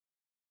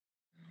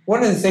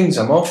One of the things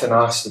I'm often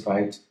asked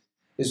about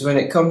is when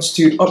it comes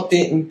to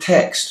updating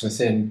text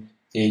within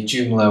a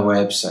Joomla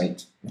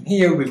website. And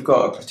here we've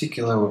got a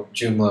particular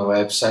Joomla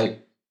website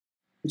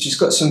which has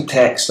got some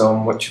text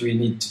on which we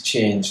need to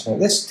change. Now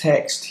this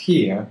text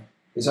here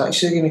is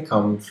actually going to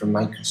come from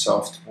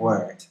Microsoft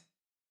Word.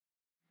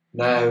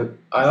 Now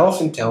I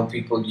often tell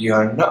people you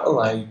are not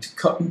allowed to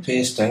cut and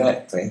paste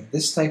directly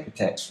this type of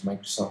text from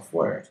Microsoft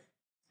Word,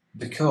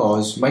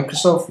 because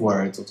Microsoft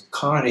Word will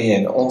carry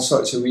in all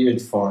sorts of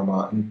weird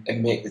format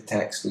and make the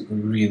text look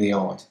really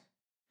odd.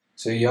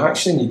 So you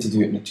actually need to do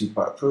it in a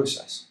two-part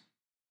process.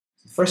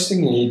 The first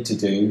thing you need to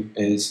do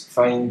is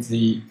find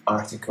the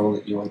article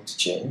that you want to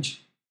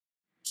change.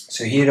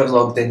 So here I've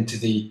logged into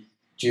the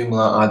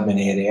Joomla admin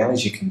area,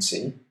 as you can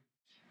see.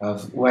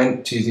 I've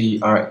went to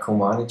the article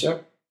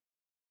manager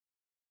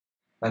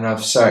and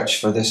I've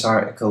searched for this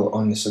article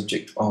on the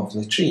subject of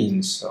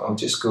latrines. So I'll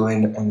just go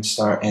in and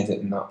start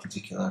editing that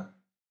particular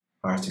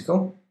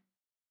article.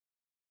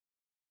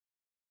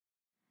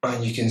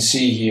 And you can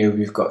see here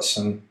we've got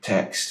some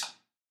text.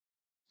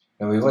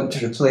 Now we want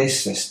to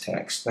replace this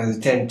text. Now the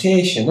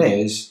temptation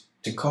is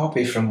to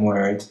copy from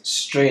Word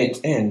straight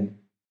in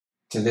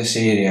to this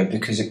area,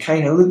 because it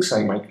kind of looks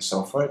like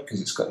Microsoft Word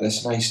because it's got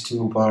this nice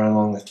toolbar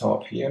along the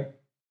top here.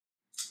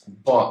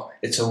 But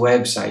it's a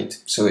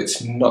website, so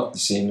it's not the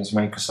same as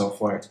Microsoft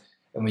Word.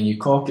 And when you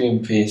copy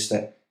and paste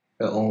it,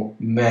 it'll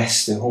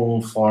mess the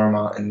whole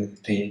format in the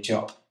page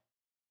up.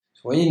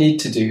 So what you need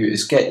to do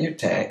is get your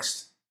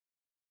text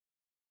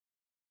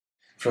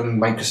from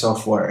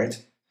Microsoft Word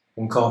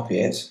and copy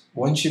it.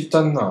 Once you've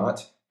done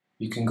that,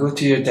 you can go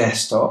to your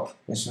desktop.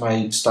 This is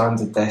my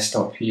standard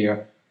desktop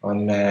here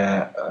on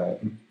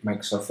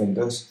Microsoft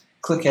Windows.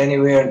 Click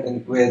anywhere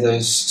where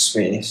there's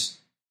space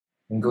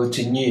and go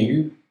to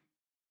New,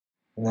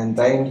 and then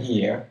down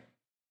here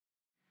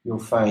you'll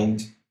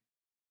find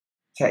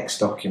Text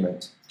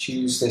Document.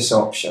 Choose this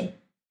option,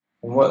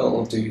 and what it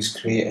will do is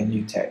create a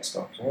new text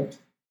document.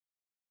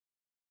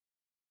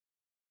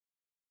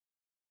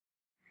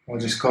 I'll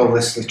just call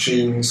this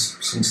latrines,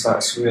 since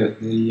that's where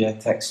the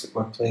text that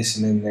we're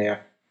placing in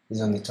there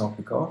is on the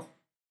topic of.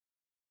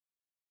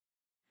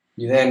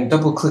 You then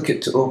double click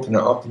it to open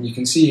it up, and you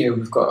can see here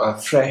we've got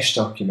a fresh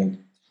document.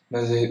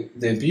 Now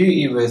the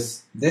beauty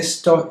with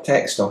this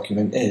text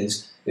document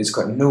is it's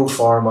got no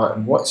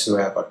formatting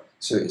whatsoever,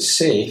 so it's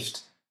safe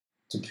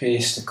to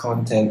paste the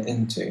content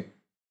into.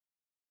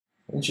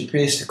 Once you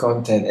paste the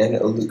content in,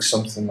 it'll look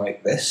something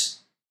like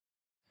this.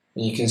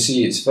 And you can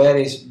see it's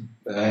very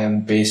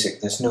basic,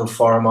 there's no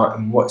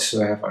formatting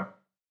whatsoever.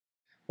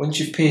 Once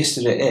you've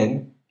pasted it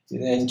in, you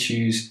then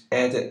choose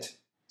Edit,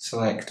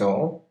 Select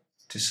All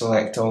to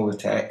select all the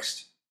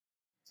text,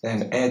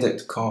 then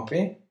Edit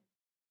Copy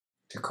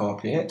to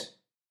copy it.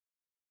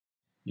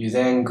 You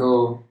then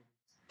go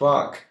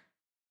back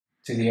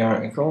to the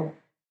article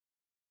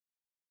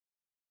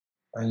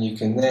and you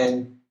can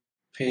then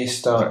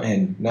paste that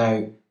in.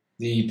 Now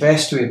the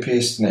best way of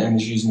pasting it in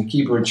is using the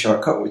keyboard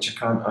shortcut, which I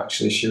can't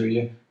actually show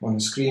you on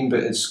the screen, but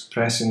it's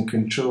pressing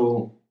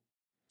Ctrl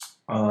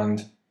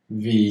and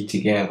V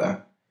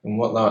together, and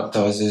what that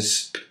does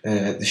is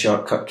the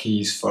shortcut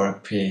keys for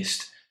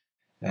paste.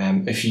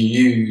 If you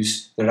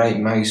use the right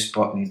mouse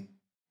button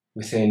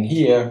within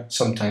here,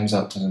 sometimes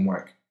that doesn't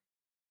work.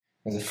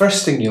 Now the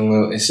first thing you'll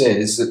notice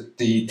is that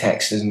the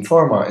text isn't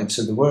formatted,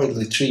 so the word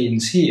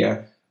latrines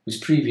here was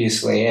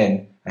previously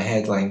in a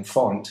headline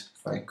font.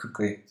 If I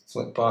quickly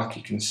flip back,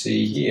 you can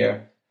see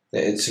here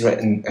that it's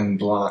written in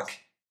black.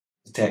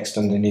 The text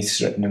underneath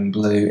is written in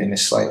blue and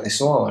is slightly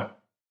smaller.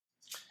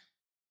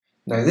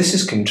 Now this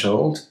is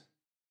controlled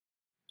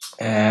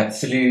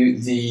through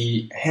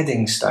the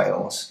heading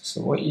styles.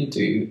 So what you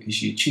do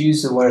is you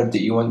choose the word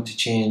that you want to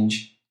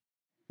change,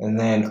 and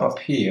then up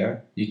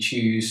here you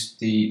choose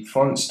the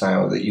font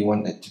style that you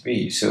want it to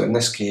be. So in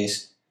this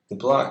case, the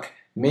black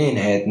main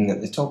heading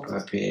at the top of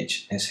a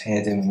page is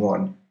heading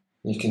 1.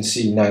 You can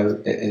see now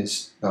it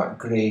is that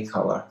grey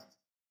colour.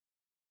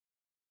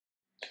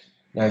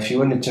 Now if you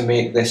wanted to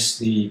make this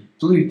the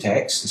blue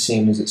text, the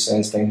same as it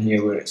says down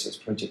here where it says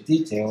project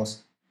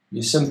details,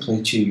 you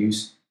simply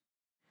choose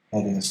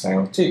heading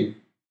style 2.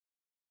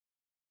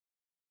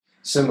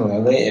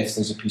 Similarly, if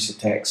there's a piece of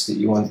text that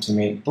you want to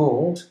make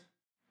bold,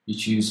 you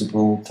choose the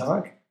bold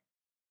tag,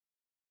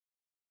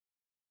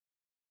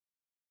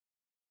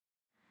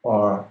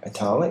 or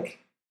italic.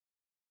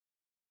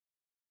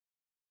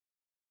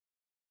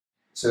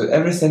 So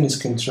everything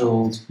is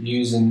controlled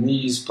using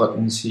these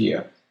buttons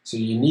here. So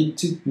you need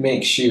to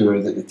make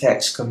sure that the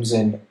text comes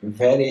in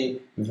very,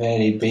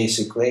 very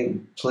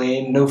basically,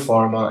 plain, no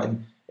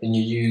formatting, and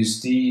you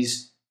use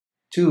these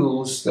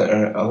tools that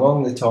are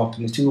along the top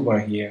in the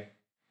toolbar here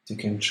to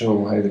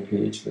control how the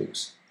page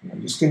looks.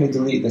 I'm just going to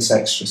delete this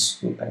extra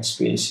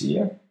space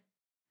here.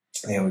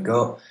 There we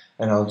go.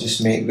 And I'll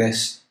just make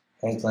this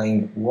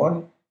headline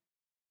 1.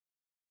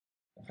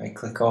 If I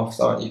click off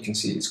that, you can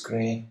see it's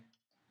grey.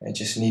 I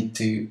just need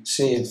to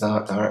save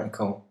that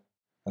article,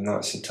 and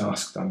that's the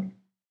task done.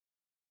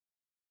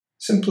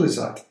 Simple as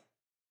that.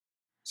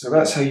 So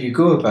that's how you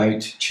go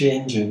about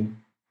changing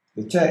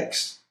the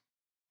text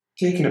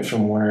taking it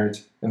from Word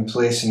and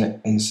placing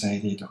it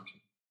inside a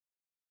document.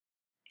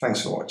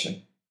 Thanks for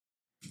watching.